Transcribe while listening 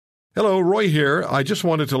Hello, Roy here. I just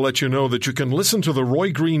wanted to let you know that you can listen to The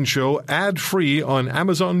Roy Green Show ad-free on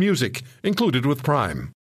Amazon Music, included with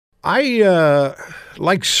Prime. I,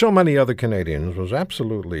 like so many other Canadians, was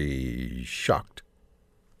absolutely shocked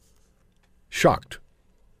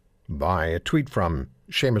by a tweet from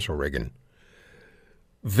Seamus O'Regan,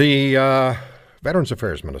 the Veterans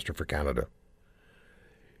Affairs Minister for Canada,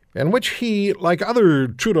 in which he, like other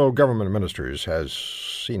Trudeau government ministers, has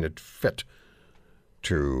seen it fit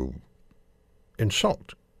to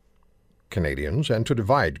insult Canadians and to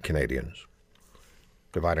divide Canadians.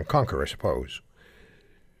 Divide and conquer, I suppose.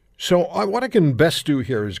 So what I can best do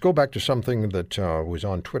here is go back to something that was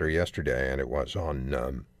on Twitter yesterday, and it was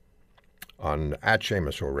on at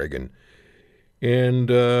Seamus O'Regan. And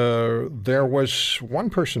there was one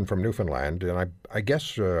person from Newfoundland, and I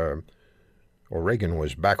guess O'Regan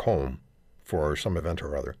was back home for some event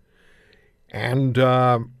or other. And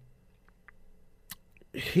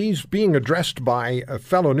he's being addressed by a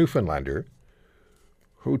fellow Newfoundlander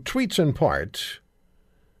who tweets in part,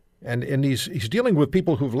 and he's dealing with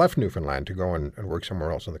people who've left Newfoundland to go and work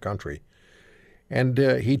somewhere else in the country. And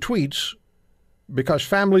he tweets, because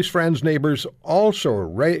families, friends, neighbors, also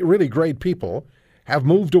really great people, have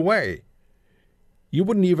moved away. You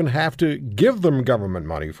wouldn't even have to give them government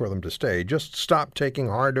money for them to stay. Just stop taking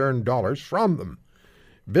hard-earned dollars from them.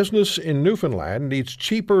 Business in Newfoundland needs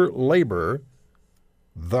cheaper labor,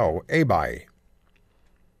 though, by.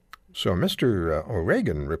 So Mr.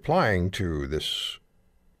 O'Regan, replying to this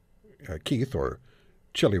Keith, or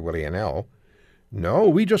Chili Willie and L, no,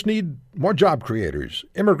 we just need more job creators.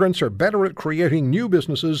 Immigrants are better at creating new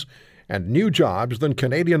businesses and new jobs than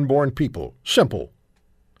Canadian-born people. Simple.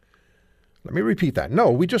 Let me repeat that.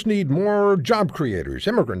 No, we just need more job creators.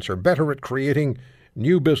 Immigrants are better at creating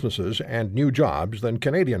new businesses and new jobs than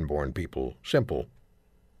Canadian-born people. Simple.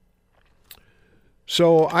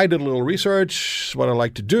 So I did a little research. It's what I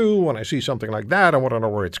like to do when I see something like that. I want to know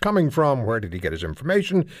where it's coming from. Where did he get his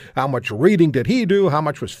information? How much reading did he do? How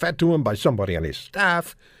much was fed to him by somebody on his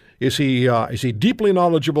staff? Is he deeply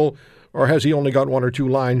knowledgeable, or has he only got one or two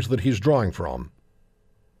lines that he's drawing from?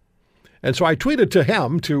 And so I tweeted to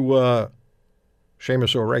him, to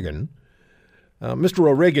Seamus O'Regan, Mr.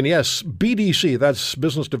 O'Regan, yes, BDC, that's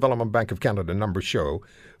Business Development Bank of Canada numbers show,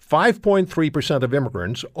 5.3% of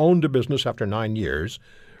immigrants owned a business after 9 years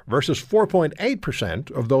versus 4.8%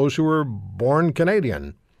 of those who were born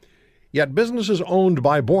Canadian. Yet businesses owned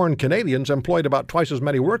by born Canadians employed about twice as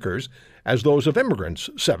many workers as those of immigrants,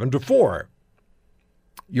 7-4.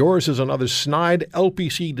 Yours is another snide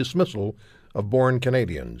LPC dismissal of born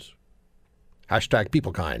Canadians.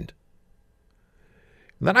 #PeopleKind.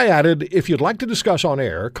 Then I added, if you'd like to discuss on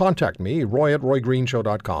air, contact me,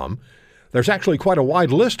 roy@roygreenshow.com. There's actually quite a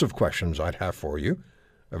wide list of questions I'd have for you,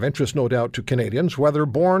 of interest no doubt to Canadians, whether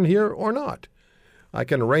born here or not. I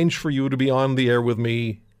can arrange for you to be on the air with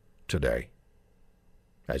me today.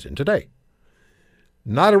 As in today.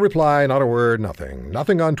 Not a reply, not a word, nothing.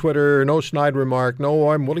 Nothing on Twitter, no snide remark,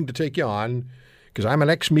 no, I'm willing to take you on, because I'm an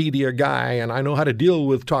ex-media guy and I know how to deal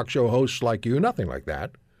with talk show hosts like you, nothing like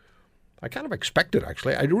that. I kind of expected,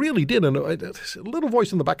 actually. I really did. And a little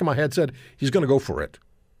voice in the back of my head said, he's going to go for it.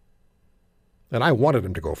 And I wanted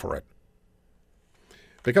him to go for it.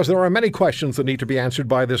 Because there are many questions that need to be answered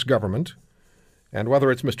by this government. And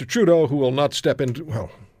whether it's Mr. Trudeau, who will not step into,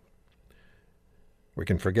 well, we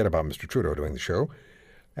can forget about Mr. Trudeau doing the show,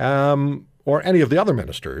 or any of the other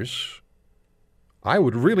ministers, I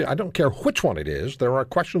don't care which one it is, there are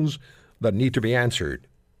questions that need to be answered.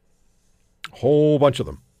 A whole bunch of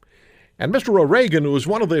them. And Mr. O'Regan was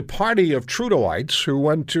one of the party of Trudeauites who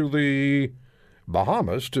went to the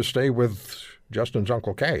Bahamas to stay with Justin's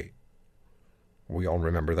Uncle Kay. We all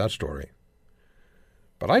remember that story.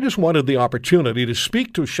 But I just wanted the opportunity to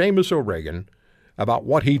speak to Seamus O'Regan about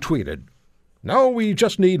what he tweeted. No, we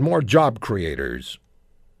just need more job creators.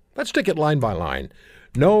 Let's take it line by line.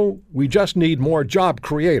 No, we just need more job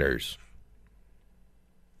creators.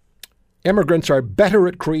 Immigrants are better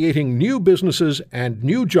at creating new businesses and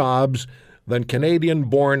new jobs than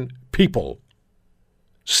Canadian-born people.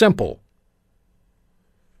 Simple.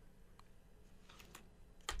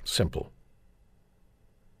 Simple.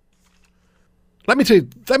 Let me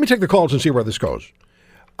take the calls and see where this goes.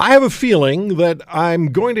 I have a feeling that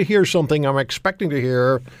I'm going to hear something I'm expecting to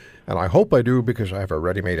hear, and I hope I do because I have a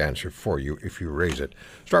ready-made answer for you if you raise it.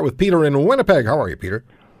 Start with Peter in Winnipeg. How are you, Peter?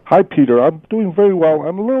 Hi, Peter. I'm doing very well.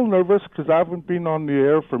 I'm a little nervous because I haven't been on the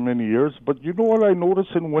air for many years, but you know what I notice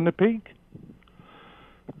in Winnipeg?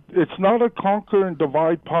 It's not a conquer and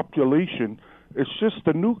divide population. It's just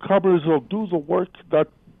the newcomers will do the work that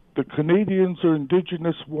the Canadians or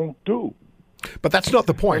Indigenous won't do. But that's not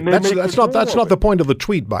the point. And they make That's a not good of the it. point of the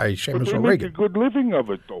tweet by But Seamus they make a O'Regan. good living of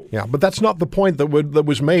it, though. Yeah, but that's not the point that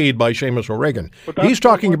was made by Seamus O'Regan. But that's He's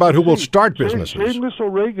talking not about who what will I'm start saying. businesses. Seamus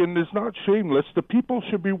O'Regan is not shameless. The people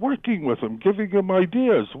should be working with him, giving him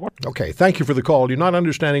ideas. What? Okay, thank you for the call. You're not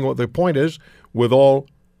understanding what the point is with all,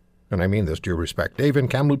 and I mean this due respect. Dave in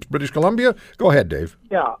Kamloops, British Columbia. Go ahead, Dave.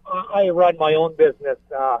 Yeah, I run my own business,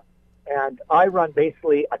 and I run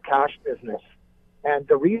basically a cash business. And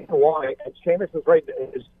the reason why, and Seamus is right,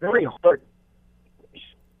 it's very hard.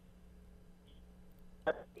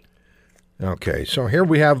 Okay, so here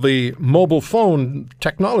we have the mobile phone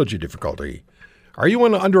technology difficulty. Are you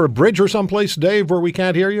under a bridge or someplace, Dave, where we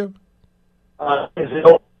can't hear you? Is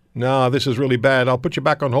it? No, this is really bad. I'll put you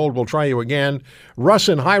back on hold. We'll try you again. Russ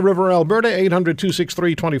in High River, Alberta,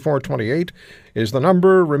 800-263-2428 is the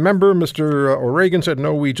number. Remember, Mr. O'Regan said,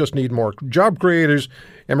 no, we just need more job creators.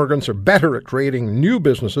 Immigrants are better at creating new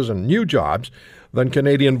businesses and new jobs than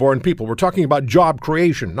Canadian-born people. We're talking about job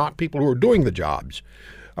creation, not people who are doing the jobs.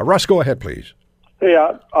 Russ, go ahead, please. Hey,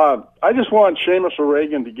 I just want Seamus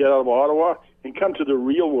O'Regan to get out of Ottawa and come to the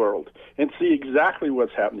real world and see exactly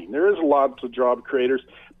what's happening. There is lots of job creators,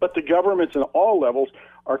 but the governments at all levels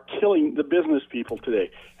are killing the business people today.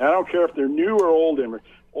 And I don't care if they're new or old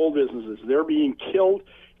businesses. They're being killed.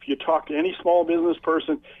 If you talk to any small business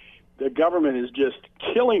person, the government is just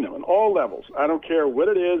killing them at all levels. I don't care what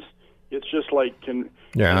it is. It's just like,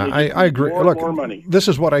 I agree. Look, more money. This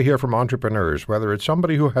is what I hear from entrepreneurs, whether it's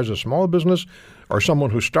somebody who has a small business or someone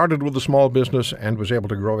who started with a small business and was able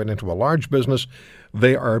to grow it into a large business.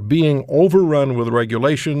 They are being overrun with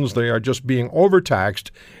regulations. They are just being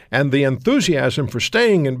overtaxed. And the enthusiasm for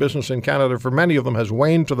staying in business in Canada for many of them has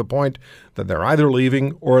waned to the point that they're either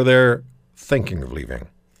leaving or they're thinking of leaving.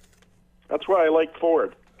 That's why I like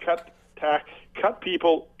Ford. Cut tax, cut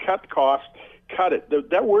people, cut costs. Cut it.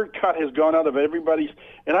 That word "cut" has gone out of everybody's,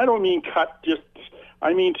 and I don't mean cut.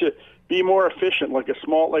 I mean to be more efficient, like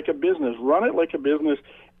a business. Run it like a business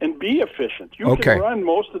and be efficient. You can run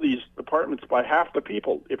most of these departments by half the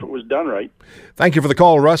people if it was done right. Thank you for the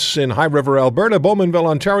call, Russ in High River, Alberta, Bowmanville,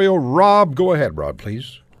 Ontario. Rob, go ahead, Rob,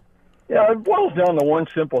 please. Yeah, it boils down to one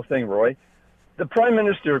simple thing, Roy. The Prime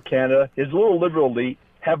Minister of Canada, his little liberal elite,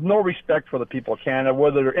 have no respect for the people of Canada,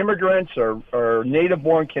 whether they're immigrants or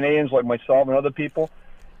native-born Canadians like myself and other people.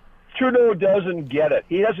 Trudeau doesn't get it.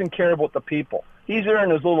 He doesn't care about the people. He's there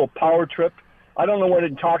in his little power trip. I don't know what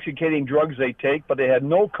intoxicating drugs they take, but they had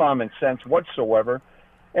no common sense whatsoever.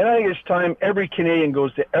 And I think it's time every Canadian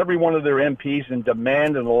goes to every one of their MPs and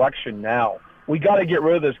demand an election now. We got to get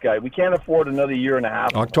rid of this guy. We can't afford another year and a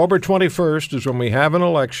half. October 21st is when we have an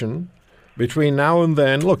election. Between now and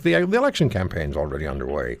then, look, the election campaign's already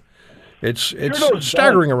underway. It's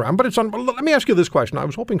staggering around, but let me ask you this question. I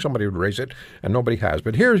was hoping somebody would raise it, and nobody has.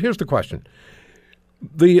 But here's the question: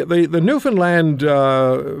 the Newfoundland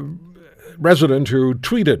resident who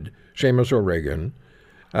tweeted Seamus O'Regan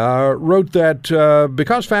wrote that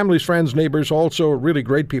because families, friends, neighbors, also really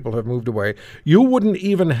great people have moved away, you wouldn't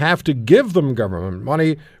even have to give them government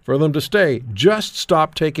money for them to stay. Just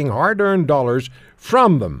stop taking hard-earned dollars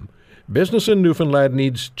from them. Business in Newfoundland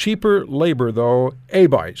needs cheaper labor, though,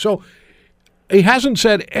 ABI. So he hasn't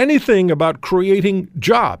said anything about creating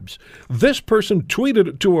jobs. This person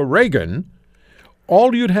tweeted to O'Regan,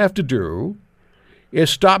 all you'd have to do is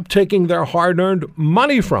stop taking their hard-earned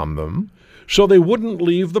money from them so they wouldn't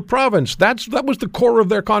leave the province. That was the core of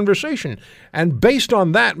their conversation. And based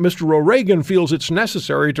on that, Mr. O'Regan feels it's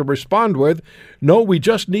necessary to respond with, no, we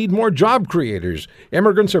just need more job creators.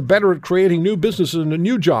 Immigrants are better at creating new businesses and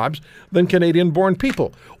new jobs than Canadian-born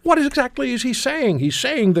people. What exactly is he saying? He's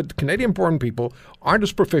saying that Canadian-born people aren't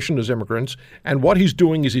as proficient as immigrants, and what he's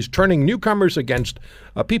doing is he's turning newcomers against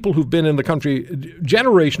people who've been in the country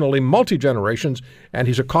generationally, multi-generations, and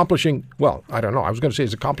he's accomplishing, well, I don't know, I was going to say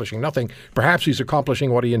he's accomplishing nothing. Perhaps he's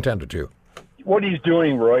accomplishing what he intended to. What he's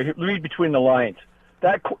doing, Roy, read between the lines.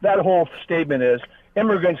 That whole statement is,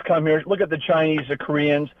 immigrants come here, look at the Chinese, the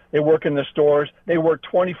Koreans, they work in the stores, they work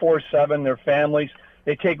 24/7, their families,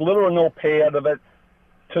 they take little or no pay out of it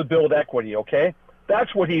to build equity, okay?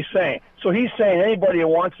 That's what he's saying. So he's saying anybody who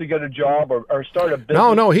wants to get a job or start a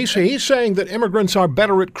business... No, he's saying that immigrants are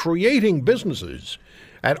better at creating businesses,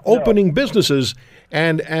 at opening businesses,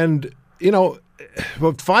 and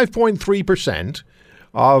 5.3%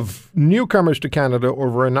 of newcomers to Canada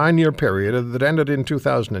over a 9-year period that ended in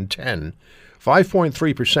 2010,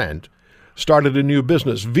 5.3% started a new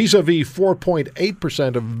business, vis-a-vis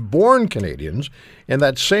 4.8% of born Canadians in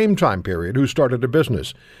that same time period who started a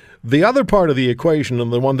business. The other part of the equation,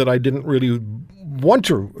 and the one that I didn't really want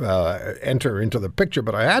to enter into the picture,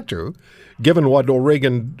 but I had to, given what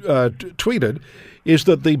O'Regan tweeted, is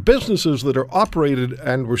that the businesses that are operated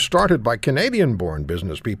and were started by Canadian-born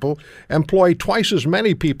business people employ twice as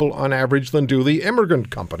many people on average than do the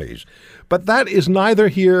immigrant companies. But that is neither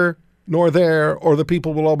here nor there, or the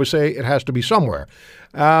people will always say it has to be somewhere.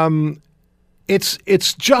 It's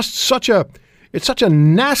just such a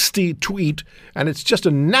nasty tweet, and it's just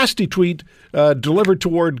a nasty tweet delivered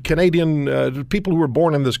toward Canadian people who were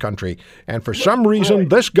born in this country. And for some reason,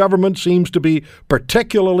 this government seems to be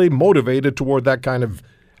particularly motivated toward that kind of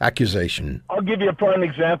accusation. I'll give you a prime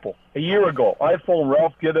example. A year ago, I phoned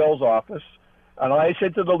Ralph Goodale's office, and I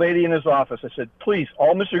said to the lady in his office, I said, please,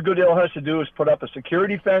 all Mr. Goodale has to do is put up a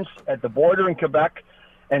security fence at the border in Quebec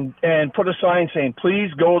and put a sign saying,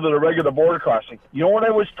 please go to the regular border crossing. You know what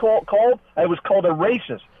I was called? I was called a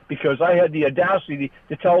racist because I had the audacity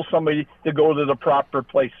to tell somebody to go to the proper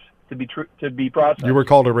place to be processed. You were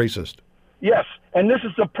called a racist. Yes, and this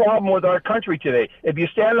is the problem with our country today. If you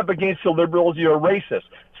stand up against the Liberals, you're a racist.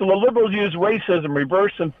 So the Liberals use racism,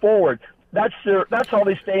 reverse and forward. That's how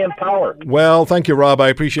they stay in power. Well, thank you, Rob. I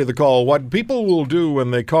appreciate the call. What people will do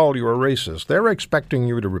when they call you a racist, they're expecting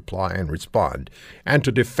you to reply and respond and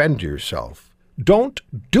to defend yourself. Don't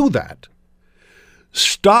do that.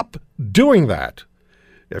 Stop doing that.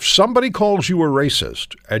 If somebody calls you a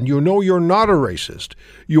racist and you know you're not a racist,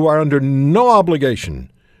 you are under no obligation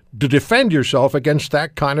to defend yourself against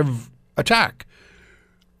that kind of attack.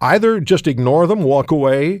 Either just ignore them, walk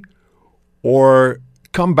away, or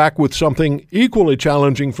come back with something equally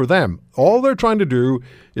challenging for them. All they're trying to do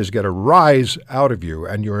is get a rise out of you,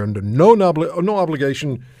 and you're under no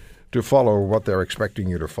obligation to follow what they're expecting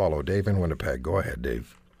you to follow. Dave in Winnipeg. Go ahead,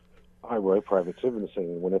 Dave. Hi, Roy. Private citizen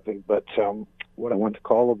in Winnipeg. But what I want to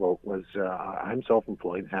call about was I'm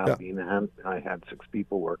self-employed, have been, and I had 6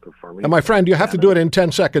 people working for me. And my friend, you have to do it in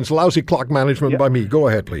 10 seconds. Lousy clock management by me. Go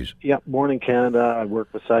ahead, please. Yeah, born in Canada. I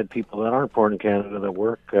work beside people that aren't born in Canada that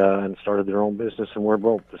work and started their own business, and we're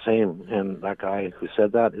both the same. And that guy who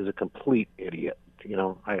said that is a complete idiot. You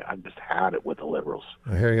know, I just had it with the Liberals.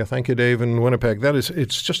 I hear you. Thank you, Dave in Winnipeg.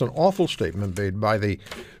 It's just an awful statement made by the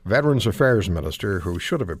Veterans Affairs Minister, who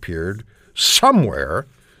should have appeared somewhere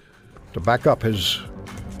to back up his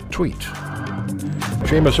tweet.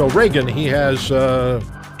 Seamus O'Regan, he has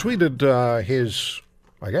tweeted his,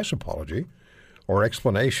 I guess, apology or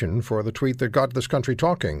explanation for the tweet that got this country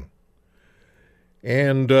talking.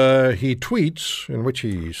 And he tweets in which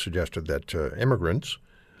he suggested that immigrants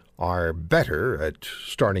are better at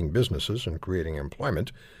starting businesses and creating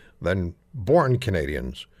employment than born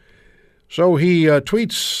Canadians. So he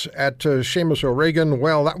tweets at Seamus O'Regan,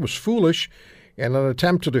 well, that was foolish. In an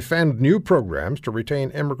attempt to defend new programs to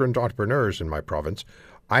retain immigrant entrepreneurs in my province,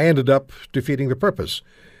 I ended up defeating the purpose.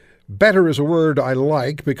 Better is a word I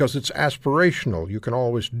like because it's aspirational. You can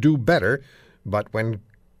always do better, but when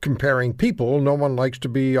comparing people, no one likes to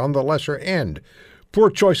be on the lesser end. Poor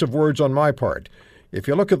choice of words on my part. If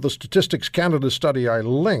you look at the Statistics Canada study I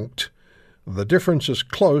linked, the difference is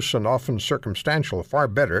close and often circumstantial, far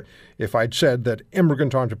better if I'd said that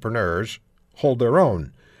immigrant entrepreneurs hold their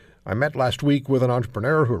own. I met last week with an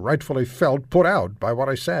entrepreneur who rightfully felt put out by what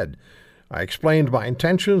I said. I explained my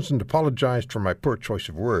intentions and apologized for my poor choice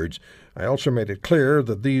of words. I also made it clear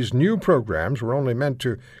that these new programs were only meant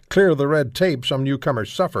to clear the red tape some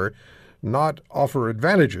newcomers suffer, not offer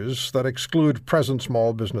advantages that exclude present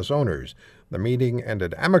small business owners. The meeting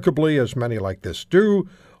ended amicably, as many like this do,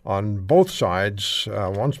 on both sides,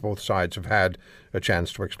 once both sides have had a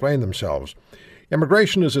chance to explain themselves.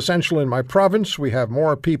 Immigration is essential in my province. We have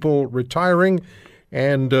more people retiring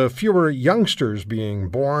and fewer youngsters being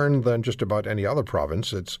born than just about any other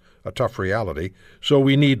province. It's a tough reality. So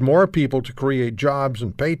we need more people to create jobs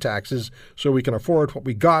and pay taxes so we can afford what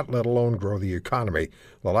we got, let alone grow the economy.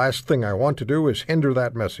 The last thing I want to do is hinder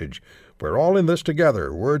that message. We're all in this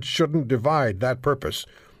together. Words shouldn't divide that purpose.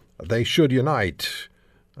 They should unite.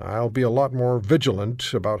 I'll be a lot more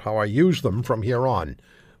vigilant about how I use them from here on.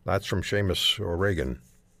 That's from Seamus O'Regan.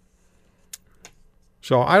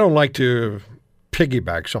 So I don't like to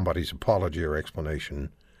piggyback somebody's apology or explanation,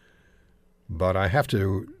 but I have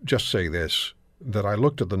to just say this, that I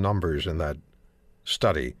looked at the numbers in that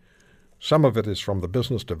study. Some of it is from the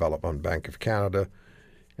Business Development Bank of Canada,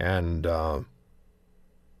 and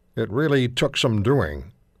it really took some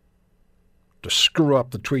doing to screw up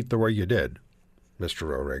the tweet the way you did,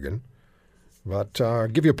 Mr. O'Regan. But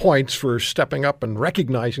give you points for stepping up and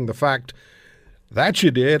recognizing the fact that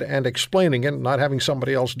you did and explaining it, not having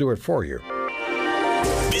somebody else do it for you.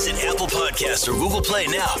 Visit Apple Podcasts Podcast or Google Play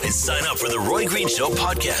now and sign up for the Roy Green Show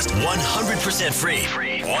podcast. 100% free.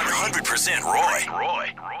 100%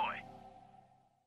 Roy.